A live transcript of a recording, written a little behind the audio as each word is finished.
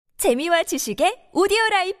재미와 지식의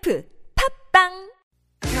오디오라이프 팝빵.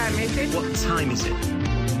 What time is it?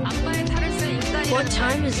 아빠의 탈을 쓴 인간이 What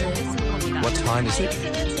time is it? What time is it?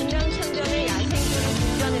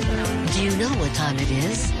 Do you know what time it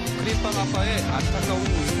is? 그립방 아빠의 안타까운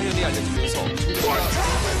사연이 알려지면서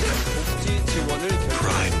복지 지원을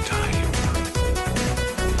Prime time.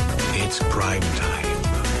 It's prime time.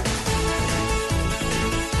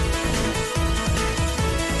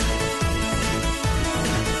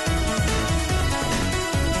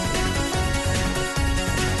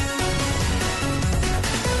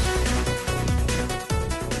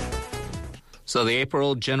 So the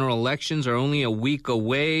April general elections are only a week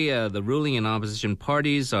away. The ruling and opposition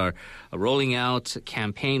parties are rolling out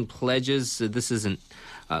campaign pledges. This is a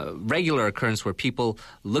regular occurrence where people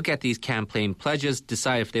look at these campaign pledges,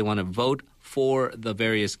 decide if they want to vote for the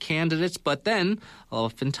various candidates, but then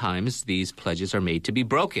oftentimes these pledges are made to be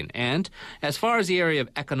broken. And as far as the area of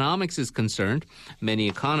economics is concerned, many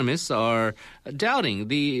economists are doubting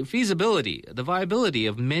the feasibility, the viability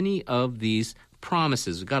of many of these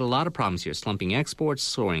promises. We've got a lot of problems here. Slumping exports,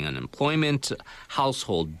 soaring unemployment,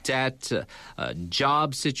 household debt,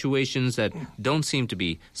 job situations that don't seem to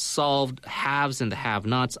be solved, haves and the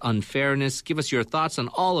have-nots, unfairness. Give us your thoughts on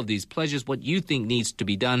all of these pledges, what you think needs to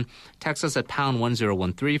be done. Text us at pound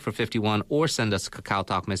 1013 for 51 or send us a Kakao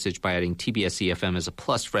Talk message by adding TBS EFM as a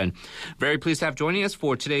plus friend. Very pleased to have joining us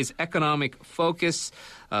for today's Economic Focus.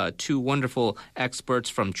 Two wonderful experts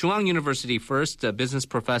from ChungAng University first, business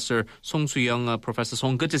professor Song Soo-young. Professor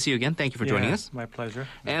Song, good to see you again. Thank you for joining us. My pleasure.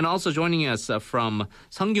 And also joining us from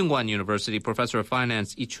ChungAng University, Professor of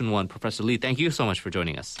Finance Lee Chun-won. Professor Lee, thank you so much for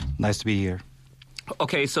joining us. Nice to be here.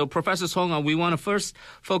 Okay, so Professor Song, we want to first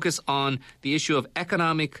focus on the issue of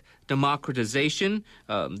economic democratization.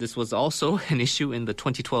 This was also an issue in the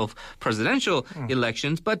 2012 presidential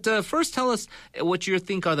elections. But first, tell us what you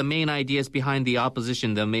think are the main ideas behind the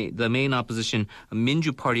opposition, the main opposition,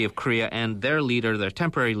 Minju Party of Korea, and their leader, their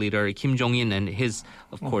temporary leader, Kim Jong-un, and his,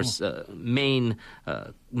 of course, main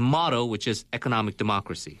motto, which is economic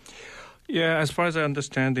democracy. Yeah, as far as I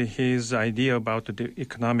understand his idea about the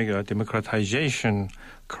economic democratization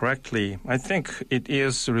correctly, I think it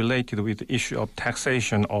is related with the issue of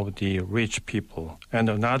taxation of the rich people. And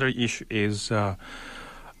another issue is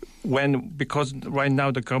because right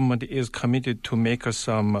now the government is committed to make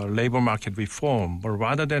some labor market reform, but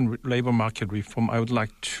rather than labor market reform, I would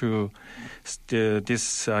like to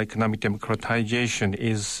this economic democratization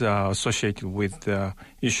is associated with the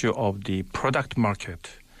issue of the product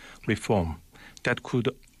market reform that could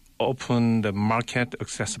open the market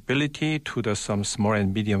accessibility to some small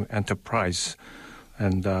and medium enterprise,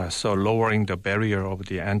 and so lowering the barrier of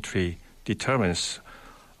the entry deterrence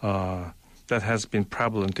that has been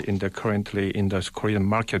prevalent currently in the Korean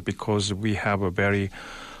market, because we have a very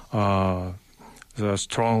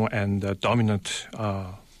strong and dominant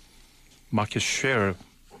market share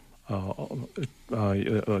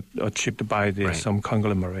achieved by some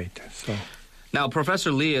conglomerate. So. Now,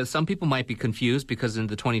 Professor Lee, some people might be confused because in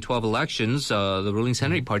the 2012 elections, the ruling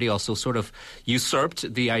Saenuri Party also sort of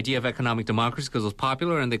usurped the idea of economic democracy because it was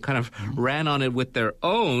popular, and they kind of ran on it with their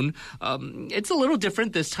own. It's a little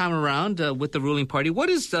different this time around with the ruling party. What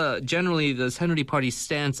is generally the Saenuri Party's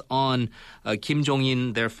stance on Kim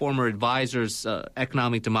Jong-un, their former advisor's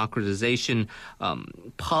economic democratization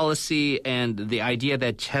policy, and the idea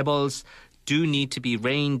that chaebols do need to be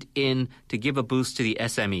reined in to give a boost to the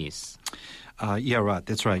SMEs? Yeah, right.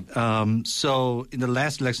 That's right. So in the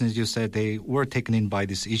last elections, you said they were taken in by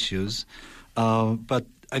these issues. But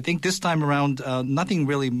I think this time around, nothing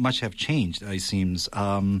really much have changed, it seems.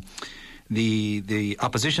 The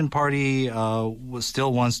opposition party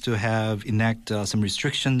still wants to enact some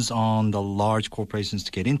restrictions on the large corporations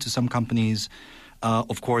to get into some companies.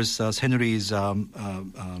 Of course, Saenuri is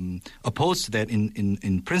opposed to that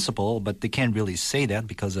in principle, but they can't really say that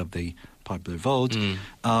because of the popular vote.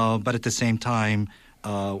 But at the same time,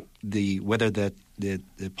 whether that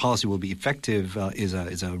the policy will be effective is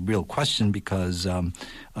a real question, because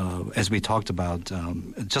as we talked about,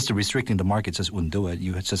 just restricting the market just wouldn't do it.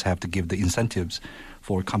 You just have to give the incentives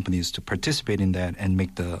for companies to participate in that and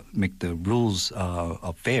make the rules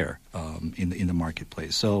fair in the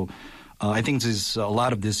marketplace. So. I think a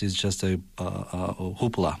lot of this is just a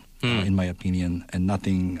hoopla, in my opinion, and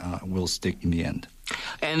nothing will stick in the end.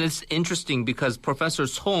 And it's interesting because Professor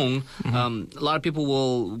Song, a lot of people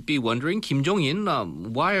will be wondering, Kim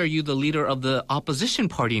Jong-un, why are you the leader of the opposition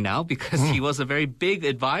party now? Because he was a very big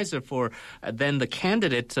advisor for then the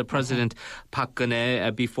candidate, President Park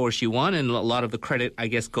Geun-hye, before she won. And a lot of the credit, I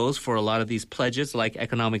guess, goes for a lot of these pledges like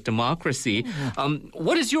economic democracy.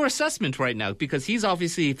 What is your assessment right now? Because he's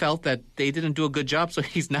obviously felt that they didn't do a good job, so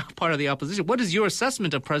he's now part of the opposition. What is your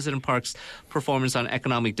assessment of President Park's performance on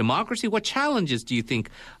economic democracy? What challenges do you think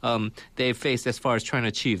they've faced as far as trying to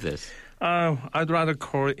achieve this? I'd rather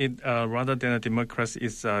call it, rather than a democracy,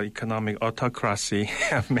 is economic autocracy.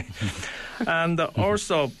 And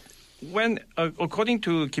also, when according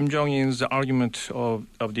to Kim Jong-un's argument of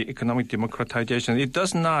the economic democratization, it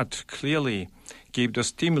does not clearly give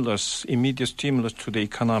the immediate stimulus to the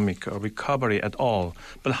economic recovery at all.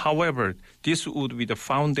 But however, this would be the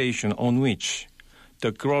foundation on which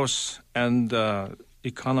the growth and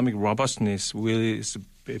economic robustness is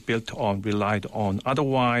built on, relied on.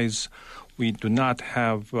 Otherwise, we do not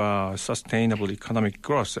have sustainable economic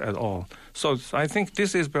growth at all. So I think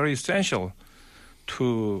this is very essential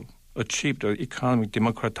to achieve the economic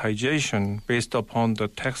democratization based upon the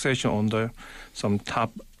taxation on some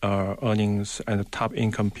top earnings and top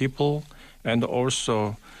income people, and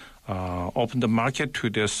also open the market to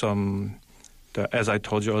as I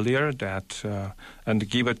told you earlier, and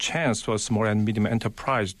give a chance for small and medium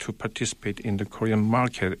enterprise to participate in the Korean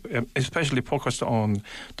market, especially focused on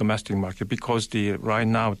domestic market, because right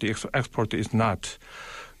now the export is not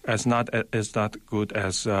good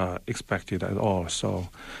as expected at all. So,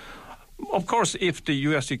 of course, if the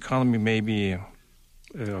U.S. economy maybe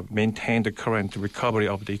maintain the current recovery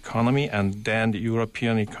of the economy, and then the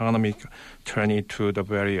European economy turn into the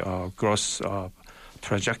very growth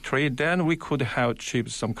trajectory, then we could have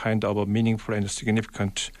achieved some kind of a meaningful and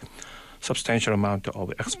significant substantial amount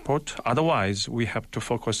of export. Otherwise, we have to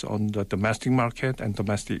focus on the domestic market and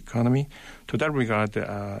domestic economy. To that regard,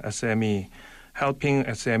 helping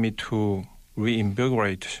SME to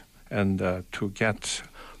reinvigorate and to get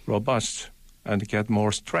robust and get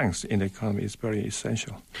more strength in the economy is very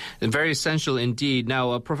essential. And very essential indeed.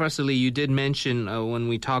 Now, Professor Lee, you did mention when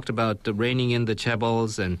we talked about reining in the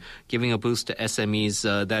chaebols and giving a boost to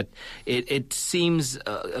SMEs that it seems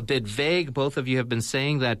a bit vague. Both of you have been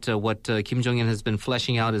saying that what Kim Jong-un has been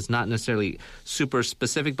fleshing out is not necessarily super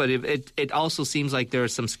specific, but it also seems like there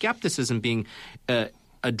is some skepticism being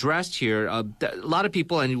addressed here. A lot of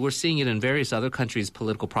people, and we're seeing it in various other countries'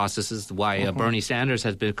 political processes, why Bernie Sanders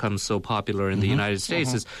has become so popular in the United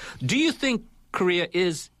States, is, do you think Korea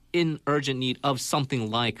is in urgent need of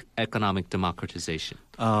something like economic democratization?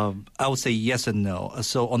 I would say yes and no.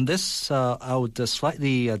 So on this, I would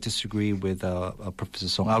slightly disagree with Professor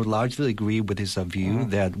Song. I would largely agree with his view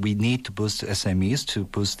that we need to boost SMEs to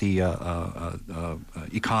boost the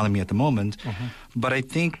economy at the moment. But I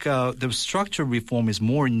think the structural reform is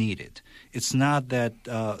more needed. It's not that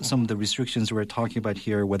some of the restrictions we're talking about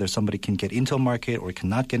here, whether somebody can get into a market or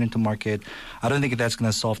cannot get into a market, I don't think that's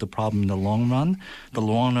going to solve the problem in the long run. The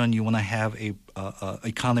long run, you want to have a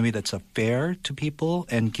economy that's fair to people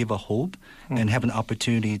and give a hope and have an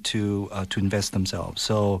opportunity to invest themselves.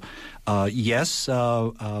 So, yes,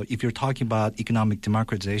 if you're talking about economic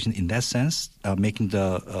democratization in that sense, making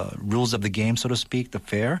the rules of the game, so to speak, the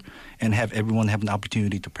fair, and have everyone have an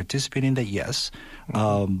opportunity to participate in that, yes.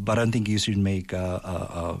 But I don't think you should make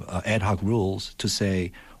ad hoc rules to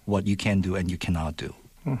say what you can do and you cannot do.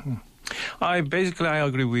 I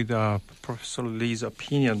agree with Professor Lee's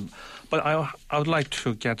opinion, but I would like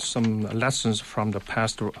to get some lessons from the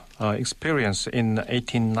past experience in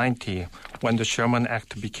 1890 when the Sherman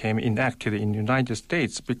Act became enacted in the United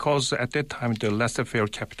States, because at that time the laissez-faire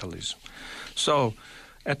capitalism. So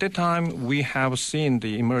at that time we have seen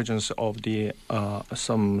the emergence of the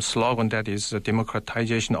some slogan that is the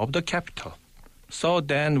democratization of the capital. So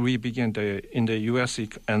then we began in the U.S.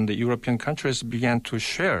 and the European countries began to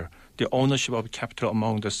share the ownership of capital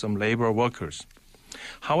among some labor workers.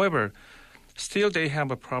 However, still they have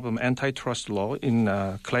a problem. Antitrust law in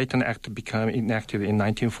Clayton Act became enacted in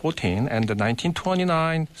 1914, and in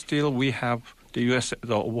 1929 still we have the U.S.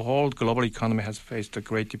 the whole global economy has faced a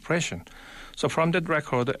Great Depression. So from that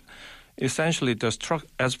record, essentially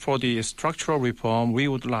as for the structural reform, I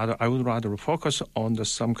would rather focus on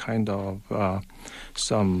some kind of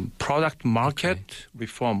some product market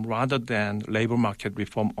reform rather than labor market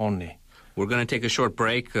reform only. We're going to take a short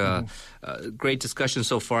break. Great discussion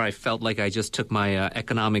so far. I felt like I just took my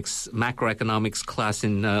macroeconomics class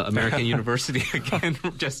in American University again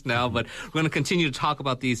just now. But we're going to continue to talk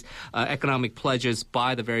about these economic pledges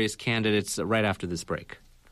by the various candidates right after this break.